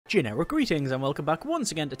Generic greetings and welcome back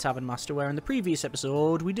once again to Tavern Master, where in the previous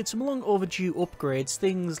episode we did some long overdue upgrades,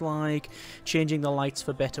 things like changing the lights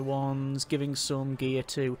for better ones, giving some gear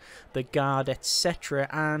to the guard, etc.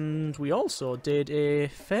 And we also did a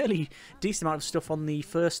fairly decent amount of stuff on the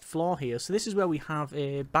first floor here. So this is where we have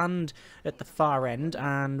a band at the far end,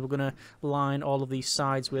 and we're going to line all of these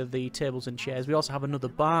sides with the tables and chairs. We also have another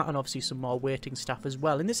bar and obviously some more waiting staff as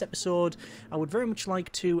well. In this episode I would very much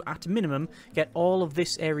like to, at minimum, get all of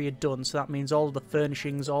this area done, so that means all of the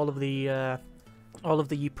furnishings, all of the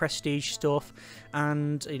prestige stuff,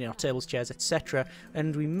 and tables, chairs, etc.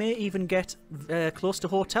 And we may even get close to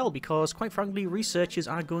hotel, because quite frankly researches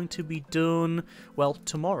are going to be done, well,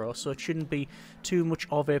 tomorrow, so it shouldn't be too much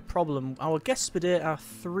of a problem. Our guests per day are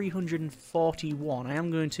 341. I am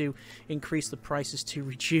going to increase the prices to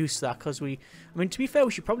reduce that, because to be fair,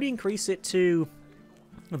 we should probably increase it to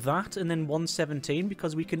that and then 117,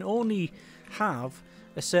 because we can only have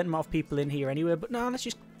a certain amount of people in here anyway. But no, let's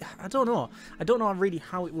just, I don't know really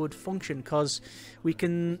how it would function, because we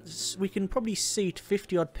can probably seat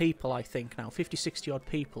 50 odd people, I think now, 50-60 odd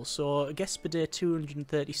people. So guests per day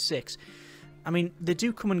 236. I mean, they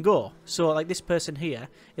do come and go. So like this person here,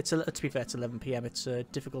 to be fair, it's 11 PM. It's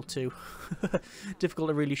difficult to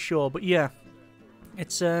really show, but yeah.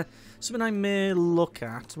 It's something I may look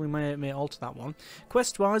at. We may alter that one.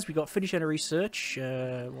 Quest-wise, we got finish any research.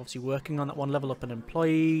 Obviously working on that one. Level up an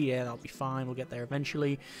employee. Yeah, that'll be fine. We'll get there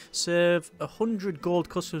eventually. Serve 100 gold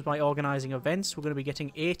customers by organising events. We're going to be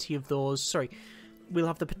getting 80 of those. Sorry, we'll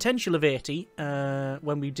have the potential of 80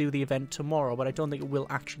 when we do the event tomorrow, but I don't think it will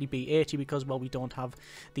actually be 80 because, well, we don't have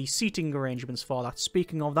the seating arrangements for that.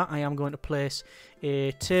 Speaking of that, I am going to place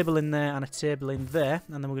a table in there and a table in there,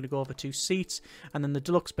 and then we're going to go over 2 seats, and then the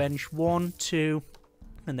deluxe bench, 1, 2,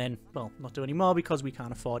 and then, well, not do any more because we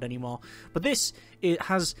can't afford any more. But this, it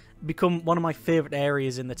has become one of my favourite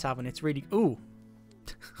areas in the tavern. It's really... Ooh.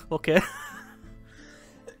 Okay.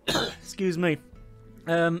 Excuse me.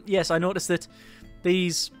 Yes, I noticed that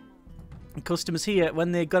these customers here,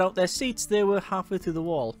 when they got out their seats, they were halfway through the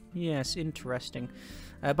wall. Yes, interesting.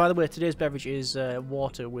 By the way, today's beverage is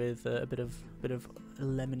water with a bit of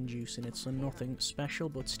lemon juice in it, so nothing special,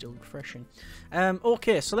 but still refreshing.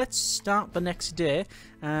 Okay, so let's start the next day,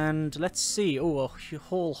 and let's see. Oh, a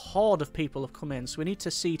whole horde of people have come in, so we need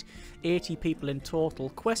to seat 80 people in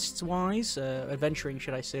total. Quests-wise, adventuring,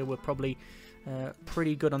 should I say, we're probably...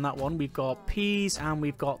 pretty good on that one. We've got peas and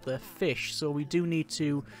we've got the fish, so we do need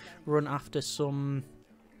to run after some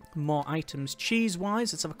more items. Cheese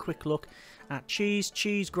wise, let's have a quick look at cheese.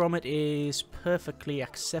 Cheese grommet is perfectly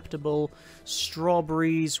acceptable.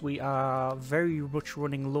 Strawberries we are very much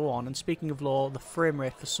running low on, and speaking of low, the frame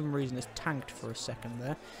rate for some reason is tanked for a second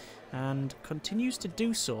there and continues to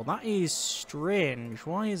do so. That is strange.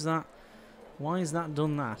 Why is that? Why has that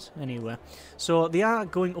done that? Anyway, so they are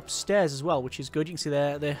going upstairs as well, which is good. You can see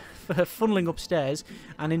they're funneling upstairs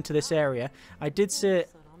and into this area. I did say,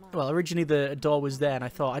 well, originally the door was there, and I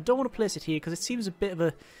thought I don't want to place it here because it seems a bit of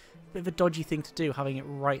a dodgy thing to do, having it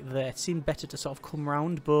right there. It seemed better to sort of come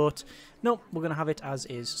round, but no, we're going to have it as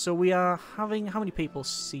is. So we are having, how many people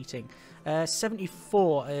seating?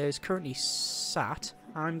 74 is currently sat.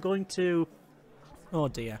 I'm going to, oh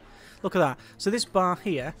dear, look at that. So this bar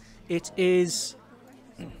here, it is...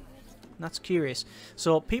 That's curious.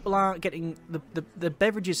 So people are getting... The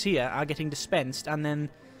beverages here are getting dispensed, and then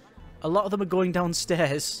a lot of them are going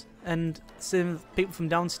downstairs, and some people from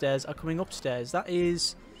downstairs are coming upstairs. That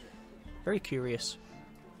is very curious.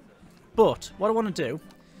 But what I want to do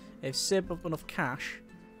is save up enough cash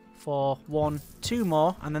for 1, 2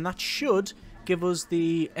 more, and then that should give us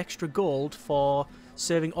the extra gold for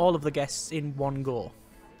serving all of the guests in one go.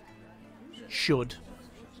 Should.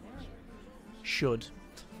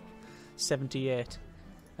 78.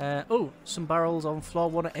 Oh, some barrels on floor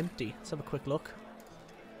 1 are empty. Let's have a quick look.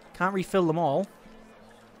 Can't refill them all.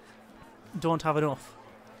 Don't have enough.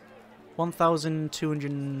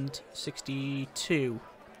 1,262.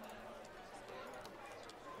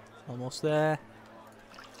 Almost there.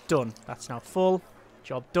 Done. That's now full.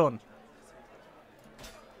 Job done.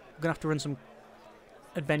 We're going to have to run some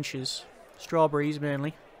adventures. Strawberries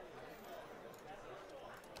mainly.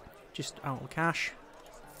 Just out of cash.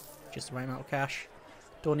 Just the right amount of cash.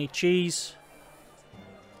 Don't need cheese.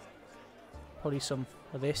 Probably some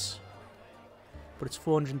of this. But it's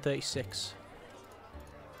 436.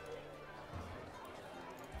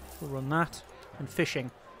 We'll run that. And fishing.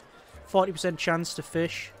 40% chance to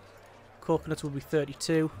fish. Coconuts will be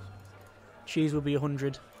 32. Cheese will be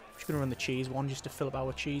 100. I'm just going to run the cheese one just to fill up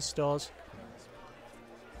our cheese stores.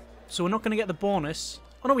 So we're not going to get the bonus.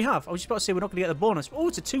 Oh no, we have. I was just about to say we're not going to get the bonus. Oh,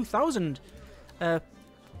 it's a 2,000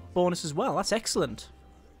 that bonus as well. That's excellent.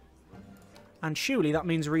 And surely that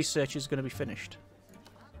means research is going to be finished.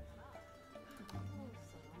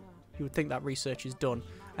 You would think that research is done.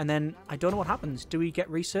 And then, I don't know what happens. Do we get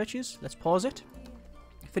researches? Let's pause it.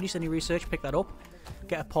 Finish any research, pick that up.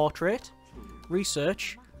 Get a portrait.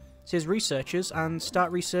 Research. It says researchers, and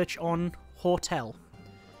start research on hotel.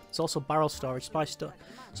 It's also barrel storage.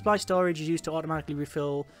 Supply storage is used to automatically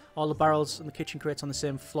refill all the barrels and the kitchen crates on the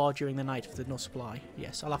same floor during the night if there's no supply.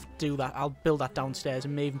 Yes, I'll have to do that. I'll build that downstairs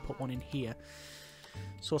and may even put one in here.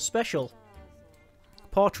 So, special.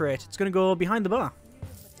 Portrait. It's going to go behind the bar.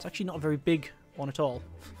 It's actually not a very big one at all.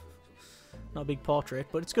 Not a big portrait,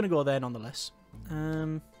 but it's going to go there nonetheless.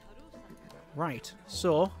 Right,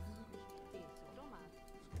 so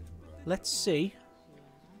let's see.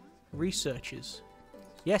 Researchers.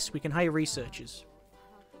 Yes, we can hire researchers.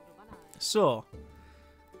 So,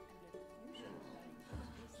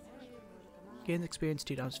 gain experience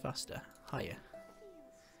 2 times faster. Hire.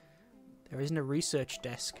 There isn't a research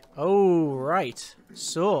desk. Oh, right.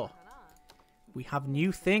 So, we have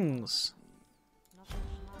new things.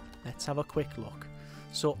 Let's have a quick look.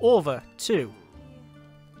 So, over to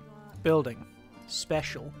building.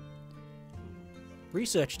 Special.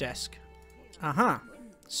 Research desk. Aha.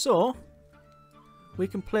 So, we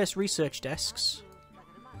can place research desks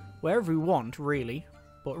wherever we want, really.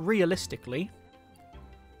 But realistically,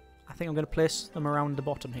 I think I'm going to place them around the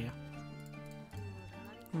bottom here.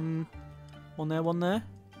 One there, one there.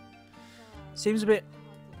 Seems a bit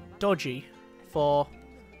dodgy for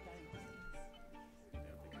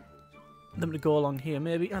them to go along here,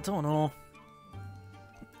 maybe. I don't know.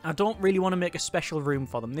 I don't really want to make a special room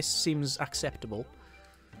for them. This seems acceptable.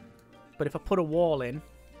 But if I put a wall in,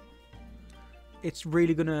 it's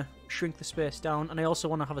really going to shrink the space down. And I also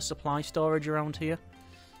want to have a supply storage around here.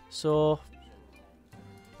 So,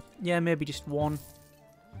 yeah, maybe just 1,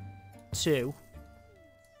 2.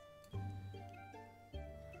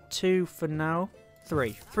 2 for now.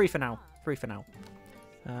 3. 3 for now. 3 for now.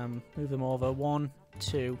 Move them over. 1,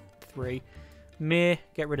 2, 3. May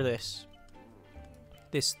get rid of this.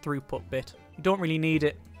 This throughput bit. You don't really need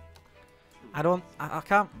it. I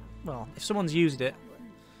can't... Well, if someone's used it,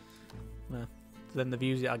 well, then they've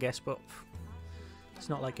used it, I guess, but it's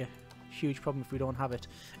not like a huge problem if we don't have it.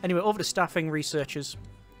 Anyway, over to staffing researchers.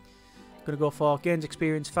 Gonna go for gains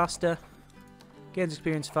experience faster. Gains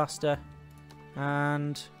experience faster.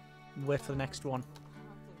 And wait for the next one.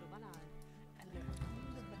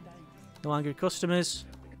 No angry customers.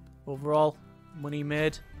 Overall, money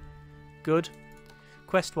made. Good.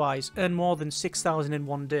 Quest-wise, earn more than 6,000 in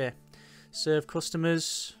one day. Serve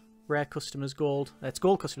customers. Rare customers, gold. It's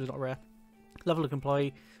gold customers, not rare. Level of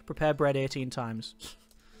employee. Prepare bread 18 times.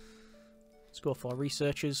 Let's go for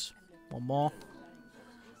researchers. One more.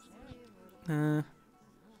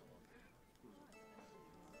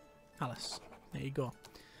 Alice. There you go.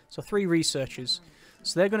 So 3 researchers.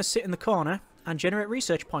 So they're going to sit in the corner and generate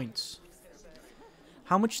research points.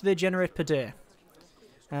 How much do they generate per day?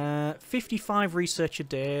 55 research a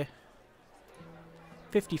day.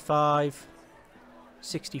 55.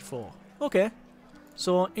 64. Okay.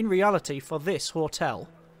 So in reality, for this hotel,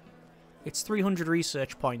 it's 300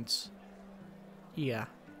 research points. Yeah.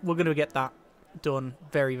 We're going to get that done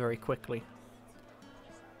very, very quickly.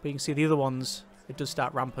 But you can see the other ones, it does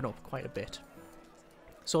start ramping up quite a bit.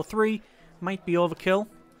 So 3 might be overkill,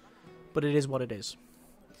 but it is what it is.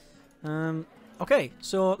 Okay,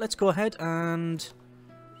 so let's go ahead and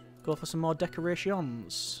go for some more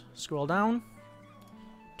decorations. Scroll down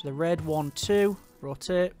to the red. 1, 2.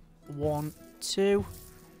 Rotate. 1, 2.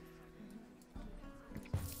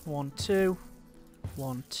 1, 2.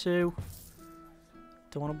 1, 2.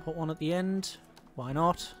 Don't want to put one at the end. Why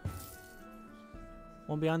not?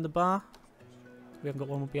 One behind the bar. We haven't got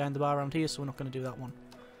one behind the bar around here, so we're not going to do that one.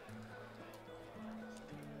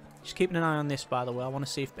 Just keeping an eye on this, by the way. I want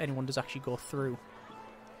to see if anyone does actually go through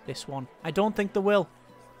this one. I don't think they will.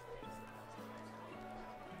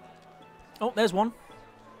 Oh, there's one.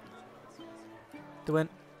 They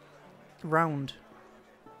went round.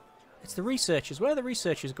 It's the researchers. Where are the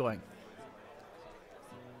researchers going?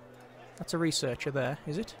 That's a researcher there,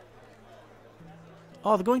 is it?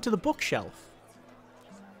 Oh, they're going to the bookshelf.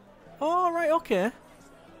 Oh, right, okay.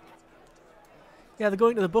 Yeah, they're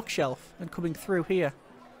going to the bookshelf and coming through here.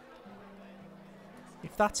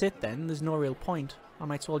 If that's it, then there's no real point. I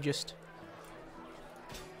might as well just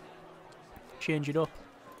change it up.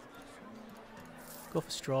 Go for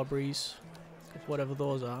strawberries. Go for whatever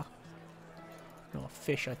those are. No,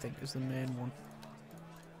 fish, I think, is the main one.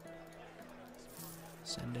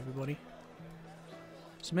 Send everybody.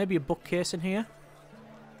 So maybe a bookcase in here.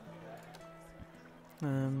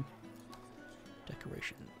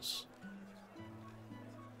 Decorations.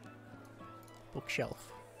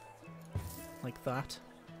 Bookshelf. Like that.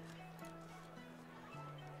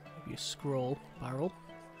 Maybe a scroll barrel.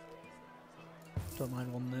 Don't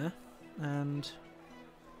mind one there. And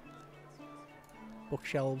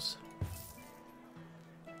bookshelves.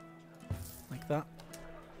 Like that.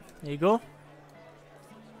 There you go.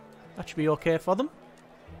 That should be okay for them.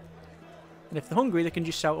 And if they're hungry, they can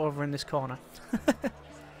just shout over in this corner.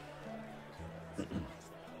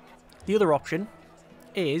 The other option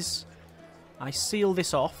is I seal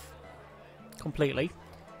this off completely,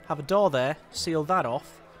 have a door there, seal that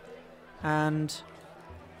off, and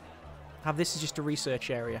have this as just a research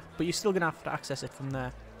area. But you're still going to have to access it from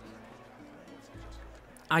there.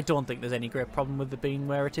 I don't think there's any great problem with it being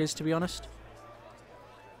where it is, to be honest.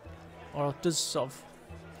 Or it does sort of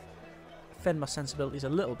offend my sensibilities a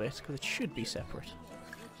little bit, because it should be separate.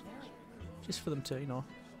 Just for them to, you know,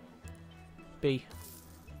 be...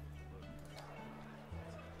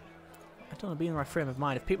 I don't know, be in the right frame of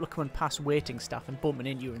mind. If people are coming past waiting staff and bumping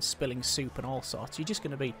into you and spilling soup and all sorts, you're just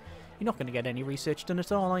going to be... You're not going to get any research done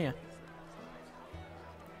at all, are you?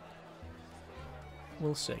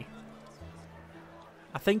 We'll see.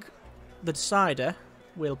 I think the decider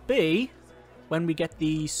will be when we get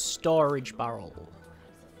the storage barrel.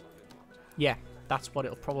 Yeah, that's what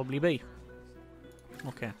it'll probably be.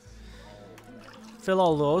 Okay. Fill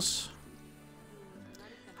all those.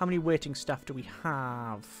 How many waiting staff do we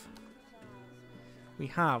have? We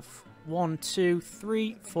have 1, 2,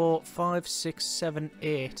 3, 4, 5, 6, 7,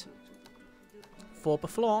 8. 4 per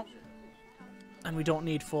floor. And we don't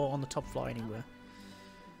need 4 on the top floor anywhere.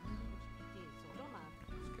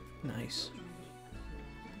 Nice.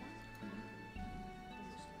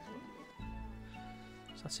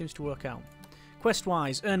 So that seems to work out.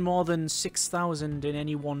 Quest-wise, earn more than 6,000 in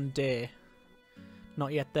any one day.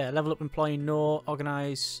 Not yet there. Level up employee, no.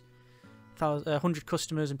 Organise 100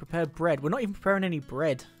 customers and prepare bread. We're not even preparing any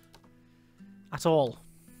bread. At all.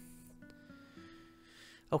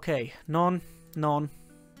 Okay. None, none,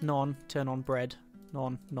 none. Turn on bread.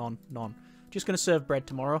 None, none, none. Just going to serve bread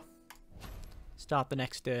tomorrow. Start the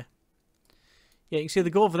next day. Yeah, you can see they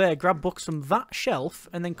go over there, grab books from that shelf,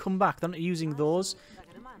 and then come back. They're not using those.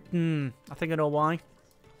 I think I know why.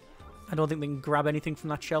 I don't think they can grab anything from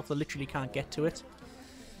that shelf. They literally can't get to it.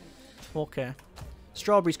 Okay.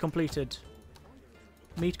 Strawberries completed.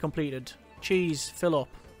 Meat completed. Cheese, fill up.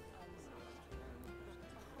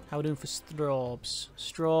 How are we doing for straws?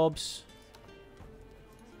 Straws.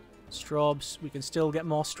 Straws. We can still get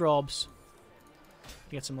more straws.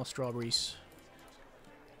 Get some more strawberries.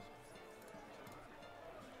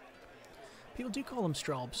 People do call them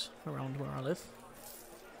straws around where I live.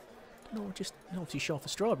 No, just not too sure for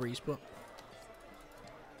strawberries, but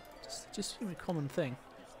just a common thing.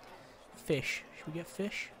 Fish. Should we get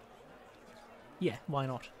fish? Yeah, why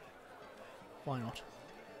not? Why not?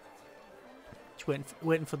 Just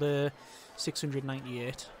waiting for the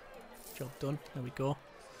 698. Job done. There we go.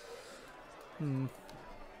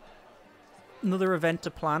 Another event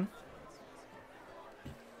to plan.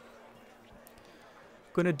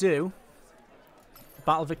 Gonna do a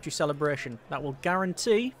Battle Victory Celebration. That will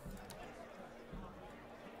guarantee...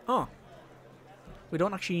 Oh. We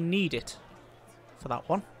don't actually need it for that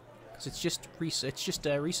one. Because it's just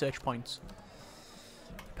research points.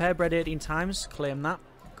 Prepare bread 18 times. Claim that.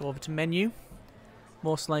 Go over to menu.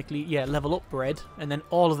 Most likely, yeah, level up bread. And then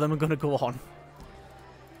all of them are going to go on.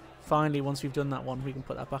 Finally, once we've done that one, we can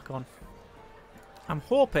put that back on. I'm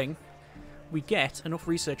hoping we get enough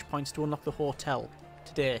research points to unlock the hotel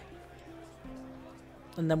today.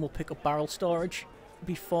 And then we'll pick up barrel storage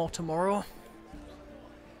before tomorrow.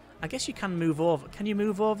 I guess you can move over. Can you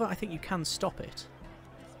move over? I think you can stop it.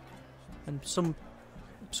 And some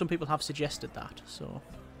people have suggested that, so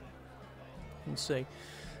we'll see.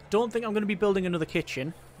 Don't think I'm going to be building another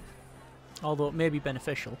kitchen, although it may be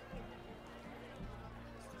beneficial.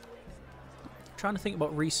 Trying to think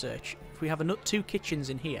about research. If we have 2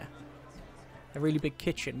 kitchens in here, a really big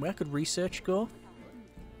kitchen, where could research go?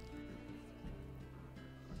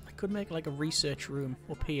 I could make like a research room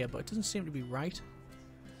up here, but it doesn't seem to be right.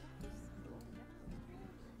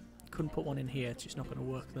 Couldn't put one in here, it's just not going to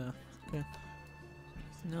work there. Okay.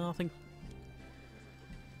 No, I think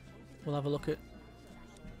we'll have a look at...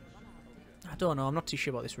 I don't know, I'm not too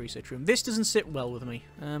sure about this research room. This doesn't sit well with me.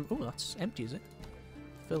 Oh, that's empty, is it?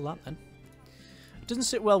 Fill that then. It doesn't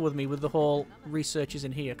sit well with me with the whole researchers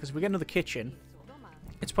in here, because if we get another kitchen,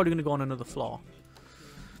 it's probably going to go on another floor.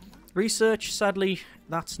 Research, sadly,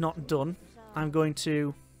 that's not done. I'm going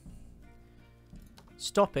to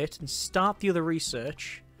stop it and start the other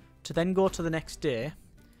research, to then go to the next day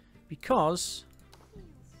because...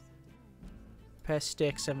 Prepare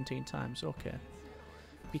steak 17 times. Okay.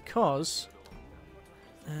 Because...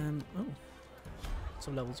 oh.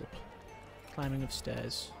 So levels up. Climbing of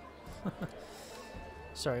stairs.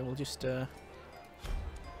 Sorry, we'll just do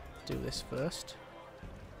this first.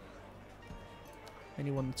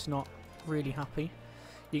 Anyone that's not really happy.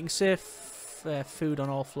 You can save food on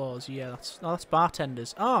all floors. Yeah, that's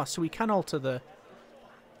bartenders. Ah, so we can alter the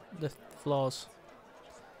floors.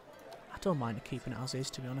 I don't mind keeping it as is,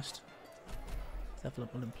 to be honest.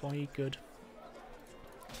 Development employee, good.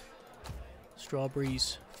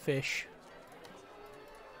 Strawberries, fish.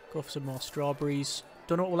 Go for some more strawberries.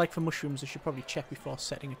 Don't know what we're like for mushrooms. I should probably check before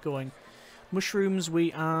setting it going. Mushrooms,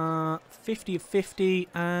 we are 50 of 50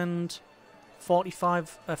 and 44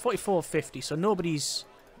 of 50. So nobody's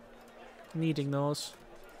needing those.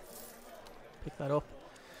 Pick that up.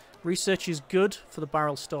 Research is good for the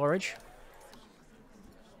barrel storage.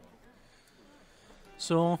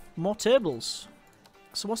 So, more tables.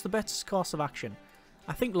 So what's the best course of action?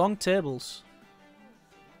 I think long tables.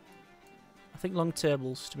 I think long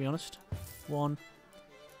tables, to be honest. 1,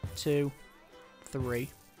 2, 3.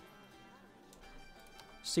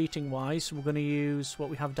 Seating wise, we're going to use what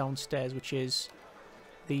we have downstairs, which is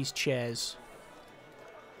these chairs.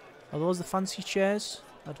 Are those the fancy chairs?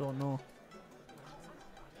 I don't know.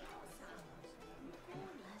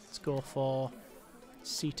 Let's go for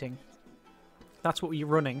seating. That's what we're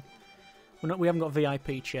running. We haven't got a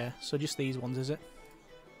VIP chair, so just these ones, is it?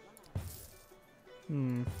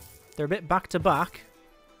 They're a bit back to back,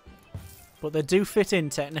 but they do fit in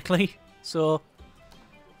technically. So,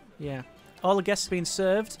 yeah. All the guests have been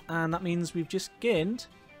served, and that means we've just gained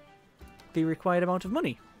the required amount of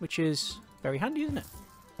money, which is very handy, isn't it?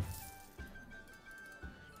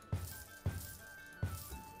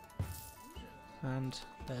 And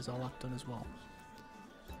there's all that done as well.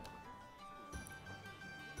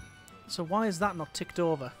 So why is that not ticked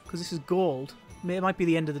over? Because this is gold. It might be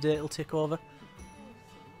the end of the day it'll tick over.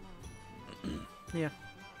 Yeah.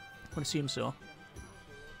 I would assume so.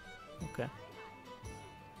 Okay.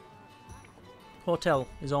 Hotel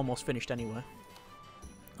is almost finished anyway.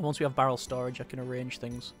 And once we have barrel storage, I can arrange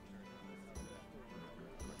things.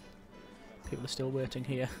 People are still waiting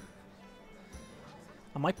here.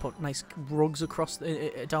 I might put nice rugs across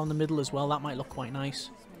down the middle as well. That might look quite nice.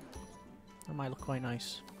 That might look quite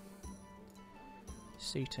nice.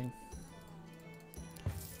 Seating.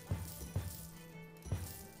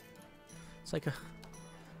 It's like a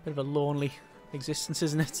bit of a lonely existence,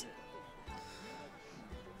 isn't it?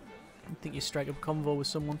 I think you strike up a convo with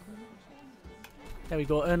someone. There we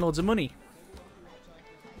go, earn loads of money.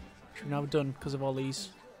 Which we've now done because of all these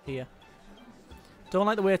here. Don't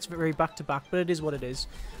like the way it's very back to back, but it is what it is.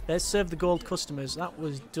 Let's serve the gold customers. That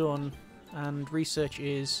was done. And research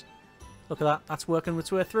is... Look at that, that's working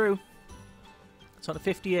its way through. It's on a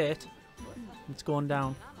 58. It's going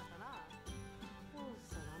down.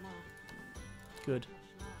 Good.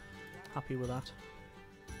 Happy with that.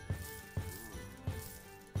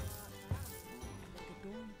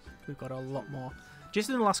 We've got a lot more. Just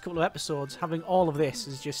in the last couple of episodes, having all of this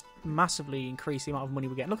has just massively increased the amount of money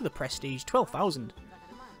we get. Look at the prestige, 12,000.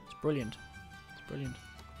 It's brilliant. It's brilliant.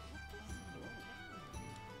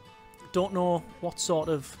 Don't know what sort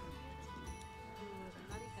of...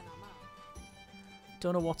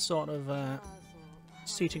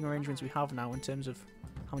 seating arrangements we have now in terms of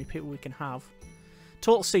how many people we can have.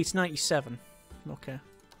 Total seats 97. Okay.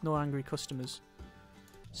 No angry customers.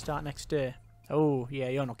 Start next day. Oh, yeah,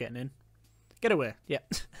 you're not getting in. Get away. Yeah.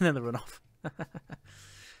 And then they run off.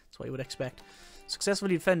 That's what you would expect.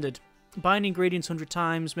 Successfully defended. Buying ingredients 100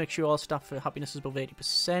 times. Make sure all staff happiness is above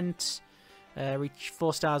 80%. Reach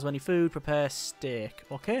 4 stars of any food. Prepare steak.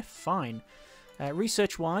 Okay, fine.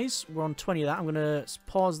 Research-wise, we're on 20 of that. I'm going to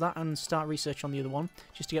pause that and start research on the other one,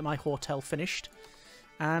 just to get my hotel finished.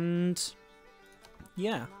 And,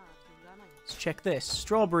 yeah. Let's check this.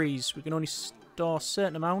 Strawberries, we can only store a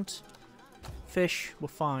certain amount. Fish, we're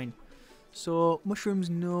fine. So, mushrooms,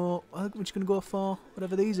 no. I think we're just going to go for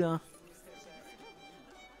whatever these are.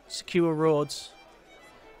 Secure roads.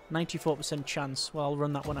 94% chance. Well, I'll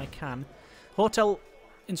run that when I can. Hotel...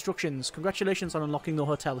 Instructions. Congratulations on unlocking the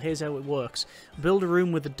hotel. Here's how it works. Build a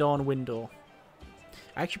room with a door and window.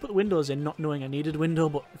 I actually put the windows in not knowing I needed a window,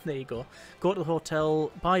 but there you go. Go to the hotel,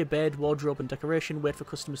 buy a bed, wardrobe and decoration, wait for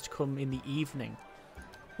customers to come in the evening.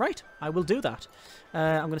 Right, I will do that.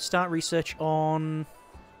 I'm going to start research on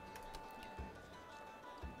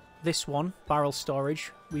this one, barrel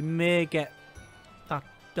storage. We may get that,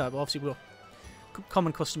 obviously we've got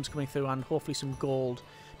common customs coming through and hopefully some gold.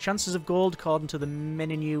 Chances of gold, according to the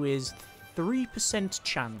menu, is 3%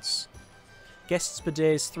 chance. Guests per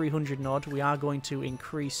day is 300 and odd. We are going to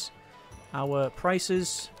increase our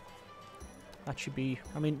prices. That should be...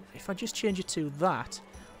 I mean, if I just change it to that,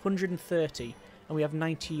 130, and we have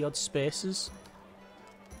 90 odd spaces.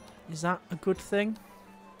 Is that a good thing?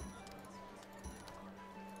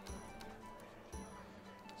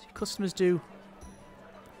 See, customers do...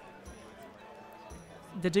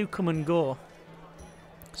 They do come and go.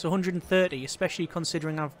 So 130, especially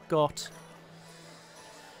considering I've got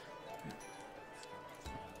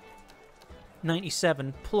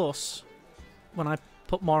 97 plus when I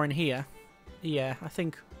put more in here. Yeah, I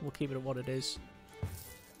think we'll keep it at what it is.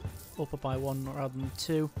 Up by 1 rather than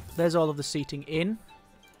 2. There's all of the seating in.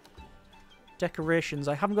 Decorations.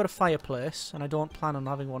 I haven't got a fireplace, and I don't plan on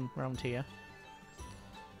having one around here.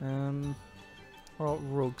 What about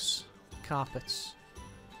rugs? Carpets.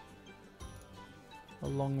 A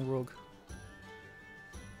long rug.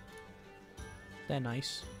 They're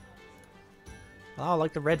nice. Oh, I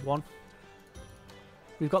like the red one.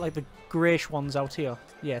 We've got like the greyish ones out here.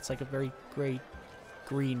 Yeah, it's like a very grey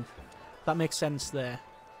green. That makes sense there.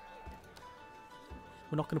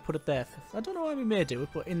 We're not going to put it there. I don't know why we may do it,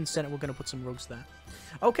 but in the centre we're going to put some rugs there.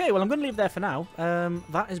 Okay, well I'm going to leave it there for now.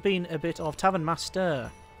 That has been a bit of Tavern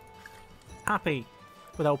Master. Happy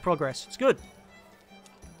with our progress. It's good.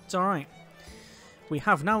 It's alright. We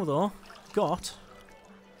have now, though, got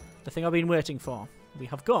the thing I've been waiting for. We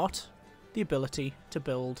have got the ability to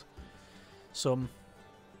build some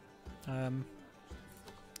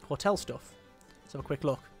hotel stuff. Let's have a quick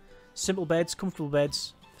look. Simple beds, comfortable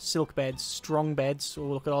beds, silk beds, strong beds. Oh,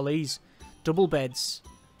 look at all these. Double beds.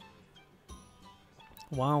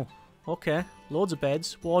 Wow. Okay. Loads of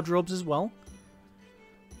beds. Wardrobes as well.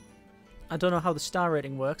 I don't know how the star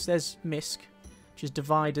rating works. There's MISC, which is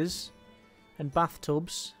dividers. And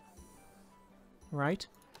bathtubs. Right.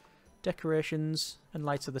 Decorations and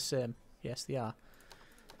lights are the same. Yes, they are.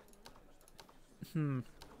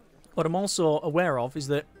 What I'm also aware of is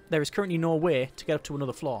that there is currently no way to get up to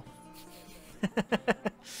another floor.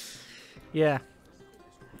 Yeah.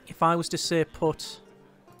 If I was to say put...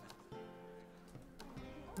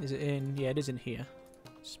 Is it in... Yeah, it is in here.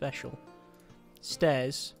 Special.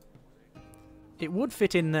 Stairs. It would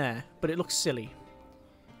fit in there, but it looks silly.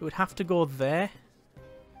 It would have to go there.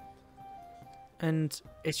 And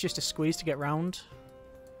it's just a squeeze to get round.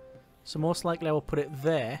 So most likely I will put it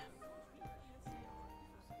there.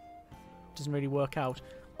 Doesn't really work out.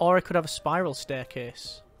 Or I could have a spiral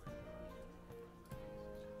staircase.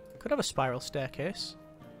 Could have a spiral staircase.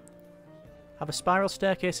 Have a spiral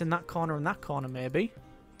staircase in that corner and that corner maybe.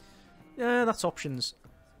 Yeah, that's options.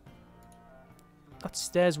 That's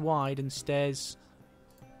stairs wide and stairs...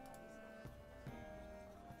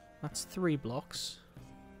 That's 3 blocks.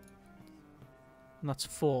 And that's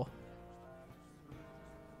 4.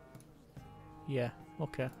 Yeah,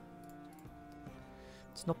 okay.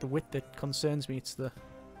 It's not the width that concerns me, it's the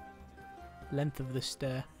length of the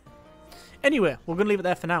stair. Anyway, we're going to leave it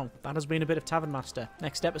there for now. That has been a bit of Tavern Master.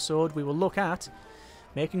 Next episode, we will look at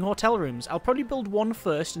making hotel rooms. I'll probably build one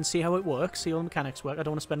first and see how it works, see how the mechanics work. I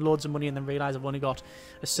don't want to spend loads of money and then realise I've only got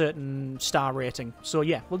a certain star rating. So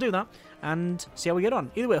yeah, we'll do that and see how we get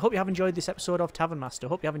on. Either way, I hope you have enjoyed this episode of Tavern Master.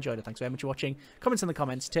 Hope you have enjoyed it. Thanks very much for watching. Comments in the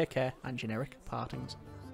comments. Take care and generic partings.